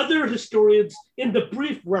other historians, in the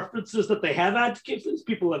brief references that they have had to Kingsley,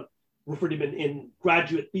 people have referred to him in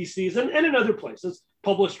graduate theses and in other places,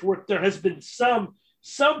 published work. There has been some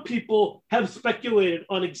people have speculated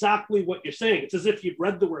on exactly what you're saying. It's as if you've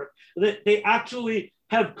read the work. They actually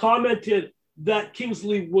have commented that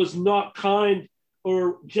Kingsley was not kind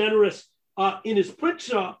or generous in his print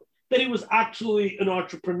shop, that he was actually an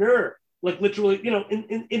entrepreneur. Like literally,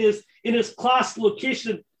 in his class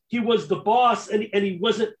location, he was the boss, and he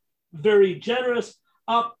wasn't very generous.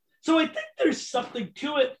 So I think there's something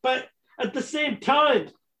to it, but at the same time,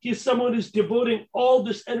 he's someone who's devoting all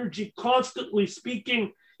this energy, constantly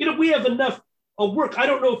speaking. We have enough work. I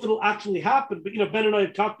don't know if it'll actually happen, but Ben and I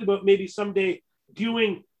have talked about maybe someday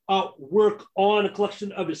doing work on a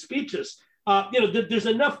collection of his speeches. There's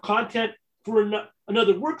enough content for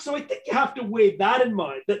another work. So I think you have to weigh that in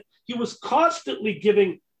mind, that he was constantly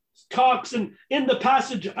giving talks. And in the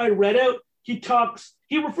passage I read out, he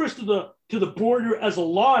refers to the border as a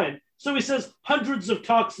line. So he says hundreds of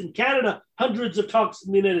talks in Canada, hundreds of talks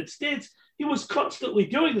in the United States. He was constantly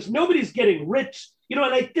doing this. Nobody's getting rich, and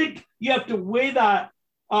I think you have to weigh that.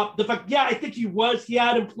 The fact, I think he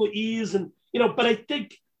had employees, and but I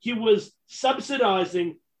think he was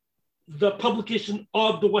subsidizing the publication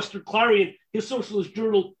of the Western Clarion, his socialist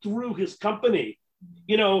journal, through his company.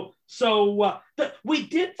 So we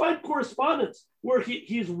did find correspondence where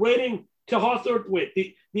he's writing to Hawthorne,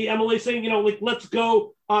 the MLA, saying, let's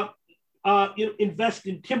go invest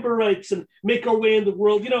in timber rights and make our way in the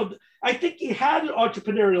world. I think he had an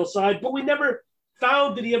entrepreneurial side, but we never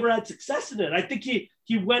found that he ever had success in it. I think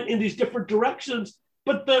he went in these different directions,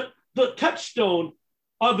 but the touchstone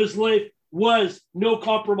of his life was no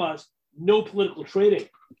compromise, no political trading.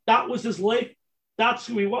 That was his life. That's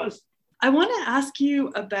who he was. I want to ask you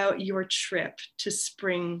about your trip to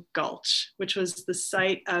Spring Gulch, which was the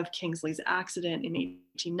site of Kingsley's accident in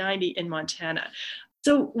 1890 in Montana.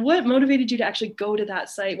 So what motivated you to actually go to that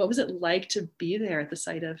site? What was it like to be there at the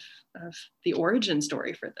site of the origin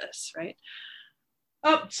story for this, right?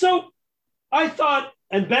 So I thought,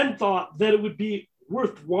 and Ben thought, that it would be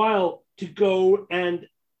worthwhile to go and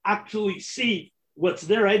actually see what's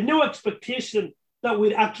there. I had no expectation that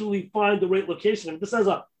we'd actually find the right location. I mean, this has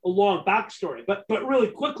a long backstory, but really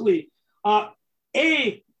quickly,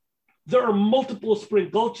 a there are multiple spring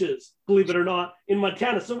gulches, believe it or not, in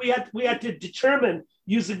Montana. So we had to determine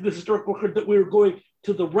using the historical record that we were going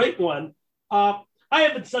to the right one. I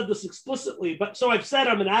haven't said this explicitly, but so I've said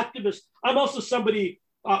I'm an activist. I'm also somebody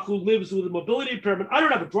who lives with a mobility impairment. I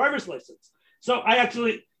don't have a driver's license. So I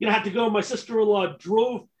actually had to go. My sister-in-law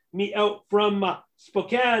drove me out from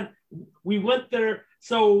Spokane. We went there.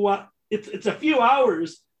 So it's a few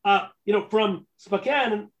hours, from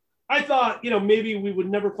Spokane. And I thought, maybe we would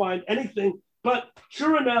never find anything. But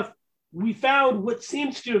sure enough, we found what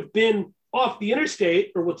seems to have been off the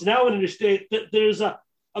interstate, or what's now an interstate, that there's a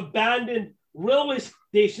abandoned railway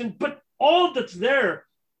station, but all that's there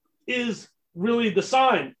is really the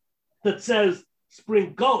sign that says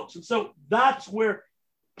Spring Gulch. And so that's where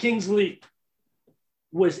Kingsley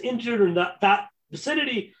was injured in that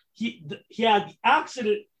vicinity. He had the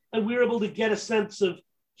accident, and we were able to get a sense of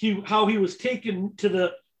how he was taken to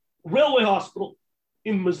the railway hospital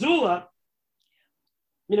in Missoula,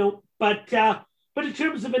 but in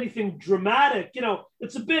terms of anything dramatic,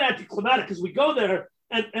 it's a bit anticlimactic because we go there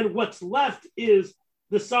and what's left is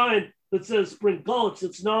the sign that says Spring Gulch.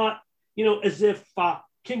 It's not, as if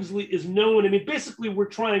Kingsley is known. I mean, basically, we're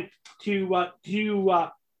trying to do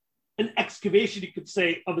an excavation, you could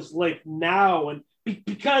say, of his life now. And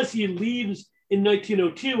because he leaves in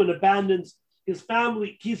 1902 and abandons his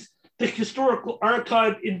family, the historical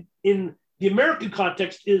archive in the American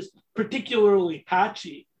context is particularly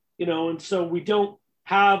patchy, and so we don't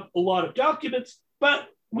have a lot of documents, but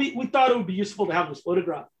we thought it would be useful to have this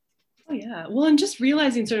photograph. Oh, yeah. Well, and just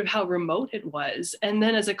realizing sort of how remote it was. And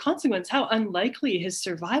then as a consequence, how unlikely his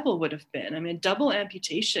survival would have been. I mean, double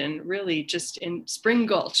amputation really just in Spring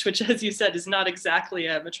Gulch, which, as you said, is not exactly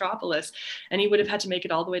a metropolis. And he would have had to make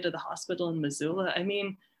it all the way to the hospital in Missoula. I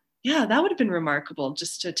mean, yeah, that would have been remarkable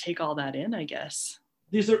just to take all that in, I guess.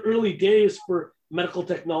 These are early days for medical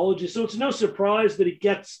technology. So it's no surprise that he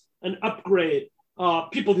gets an upgrade.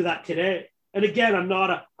 People do that today. And again, I'm not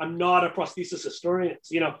a prosthesis historian,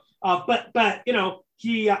 but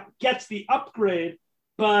he gets the upgrade.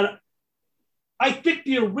 But I think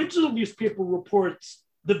the original newspaper reports,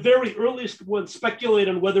 the very earliest ones, speculate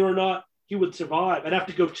on whether or not he would survive. I'd have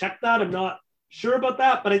to go check that. I'm not sure about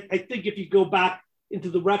that, but I think if you go back into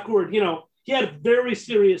the record, he had very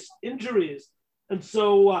serious injuries, and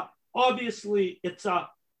so obviously it's a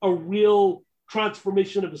real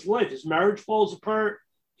transformation of his life. His marriage falls apart.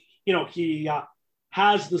 He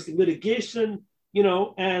has this litigation,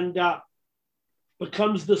 and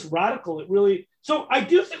becomes this radical. It really. So I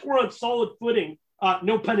do think we're on solid footing.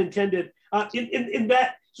 No pun intended. In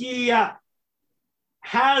that he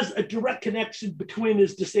has a direct connection between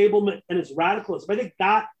his disablement and his radicalism. I think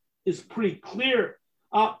that is pretty clear.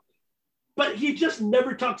 But he just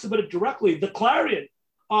never talks about it directly. The Clarion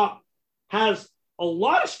has a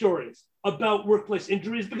lot of stories about workplace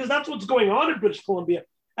injuries because that's what's going on in British Columbia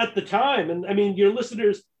at the time. And I mean, your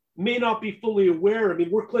listeners may not be fully aware. I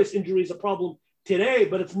mean, workplace injury is a problem today,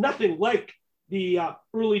 but it's nothing like the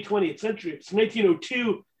early 20th century. It's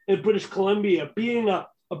 1902 in British Columbia. Being a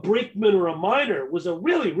brakeman or a miner was a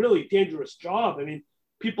really, really dangerous job. I mean,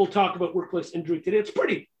 people talk about workplace injury today. It's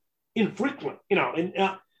pretty infrequent, and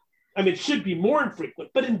I mean, it should be more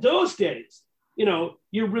infrequent. But in those days,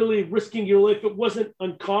 you're really risking your life. It wasn't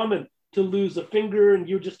uncommon to lose a finger and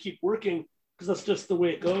you just keep working because that's just the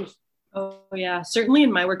way it goes. Oh, yeah. Certainly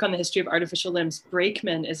in my work on the history of artificial limbs,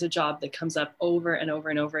 brakeman is a job that comes up over and over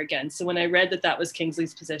and over again. So when I read that that was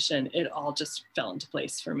Kingsley's position, it all just fell into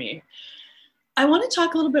place for me. I want to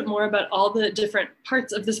talk a little bit more about all the different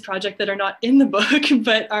parts of this project that are not in the book,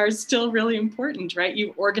 but are still really important, right?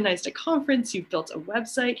 You've organized a conference, you've built a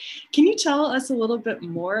website. Can you tell us a little bit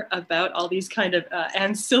more about all these kind of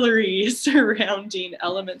ancillary surrounding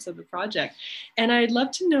elements of the project? And I'd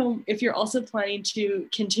love to know if you're also planning to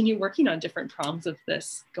continue working on different prongs of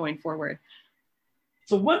this going forward.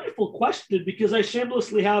 It's a wonderful question because I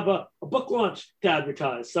shamelessly have a book launch to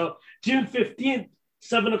advertise. So June 15th,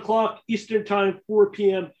 7 o'clock Eastern time, 4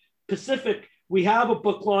 p.m. Pacific, we have a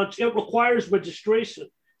book launch. It requires registration.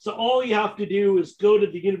 So all you have to do is go to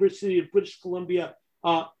the University of British Columbia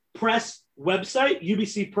press website.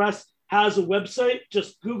 UBC Press has a website.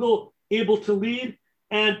 Just Google Able to Lead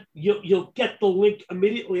and you'll get the link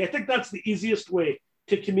immediately. I think that's the easiest way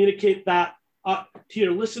to communicate that to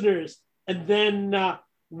your listeners. And then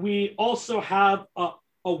we also have a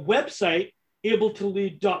website,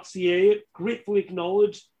 abletolead.ca. Gratefully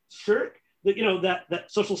acknowledge SSHRC, that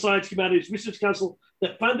Social Science Humanities Research Council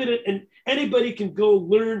that funded it. And anybody can go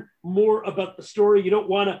learn more about the story. You don't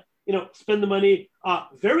want to spend the money.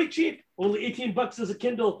 Very cheap, only $18 as a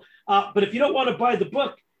Kindle. But if you don't want to buy the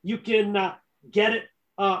book, you can get it,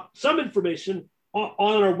 some information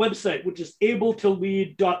on our website, which is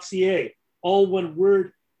abletolead.ca, all one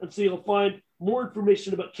word. And so you'll find more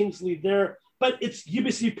information about Kingsley there. But it's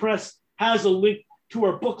UBC Press has a link to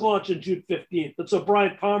our book launch on June 15th. And so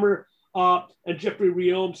Brian Palmer and Jeffrey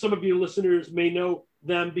Riome, some of your listeners may know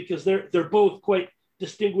them because they're both quite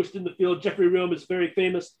distinguished in the field. Jeffrey Riome is very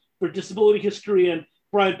famous for disability history, and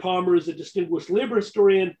Brian Palmer is a distinguished labor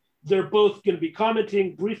historian. They're both going to be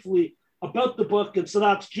commenting briefly about the book. And so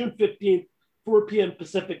that's June 15th, 4 p.m.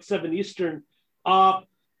 Pacific, 7 Eastern. But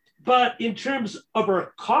in terms of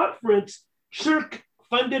our conference, SSHRC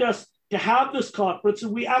funded us to have this conference.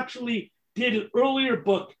 And we actually did an earlier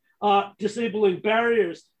book, Disabling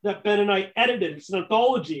Barriers, that Ben and I edited. It's an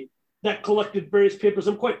anthology that collected various papers.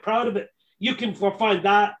 I'm quite proud of it. You can find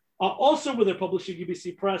that also with our publisher,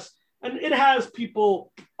 UBC Press. And it has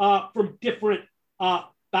people from different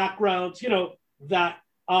backgrounds, that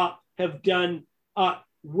have done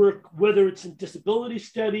work, whether it's in disability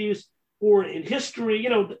studies or in history.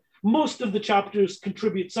 Most of the chapters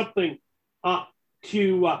contribute something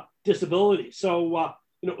to disability. So,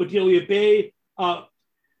 Odelia Bay,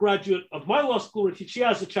 graduate of my law school, she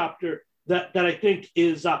has a chapter that I think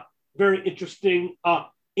is very interesting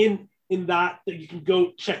in that you can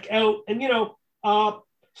go check out. And,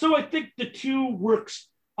 so I think the two works,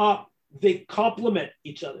 they complement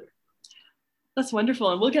each other. That's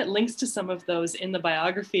wonderful. And we'll get links to some of those in the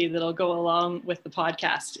biography that'll go along with the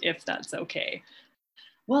podcast, if that's okay.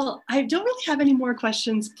 Well, I don't really have any more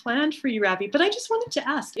questions planned for you, Ravi, but I just wanted to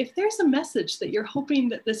ask if there's a message that you're hoping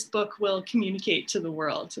that this book will communicate to the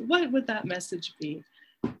world, what would that message be?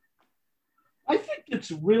 I think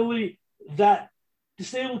it's really that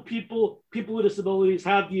disabled people with disabilities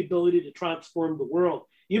have the ability to transform the world.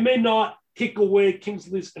 You may not take away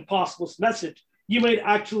Kingsley's impossibilist message. You might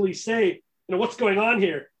actually say, what's going on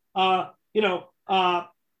here?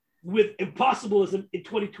 With impossibilism in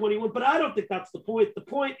 2021, but I don't think that's the point. The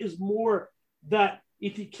point is more that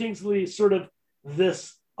E.T. Kingsley is sort of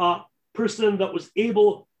this person that was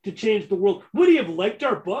able to change the world. Would he have liked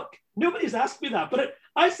our book? Nobody's asked me that, but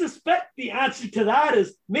I suspect the answer to that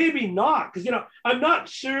is maybe not, because I'm not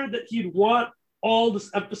sure that he'd want all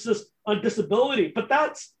this emphasis on disability. But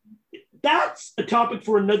that's a topic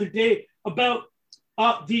for another day about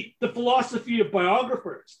the philosophy of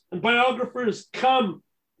biographers. And biographers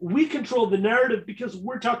we control the narrative because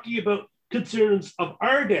we're talking about concerns of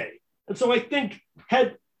our day. And so I think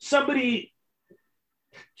had somebody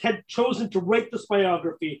had chosen to write this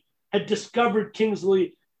biography, had discovered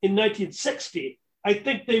Kingsley in 1960, I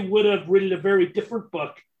think they would have written a very different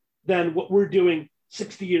book than what we're doing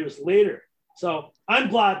 60 years later. So I'm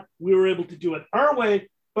glad we were able to do it our way,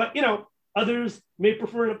 but others may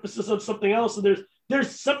prefer an emphasis on something else. And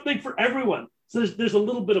there's something for everyone. So there's a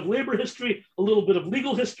little bit of labor history, a little bit of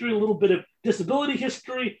legal history, a little bit of disability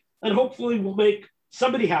history, and hopefully we'll make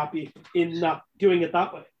somebody happy in doing it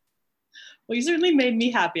that way. Well, you certainly made me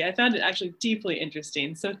happy. I found it actually deeply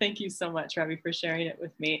interesting. So thank you so much, Ravi, for sharing it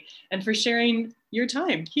with me and for sharing your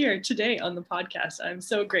time here today on the podcast. I'm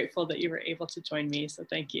so grateful that you were able to join me. So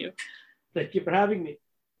thank you. Thank you for having me.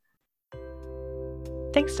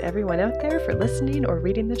 Thanks to everyone out there for listening or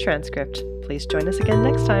reading the transcript. Please join us again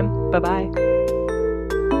next time. Bye-bye.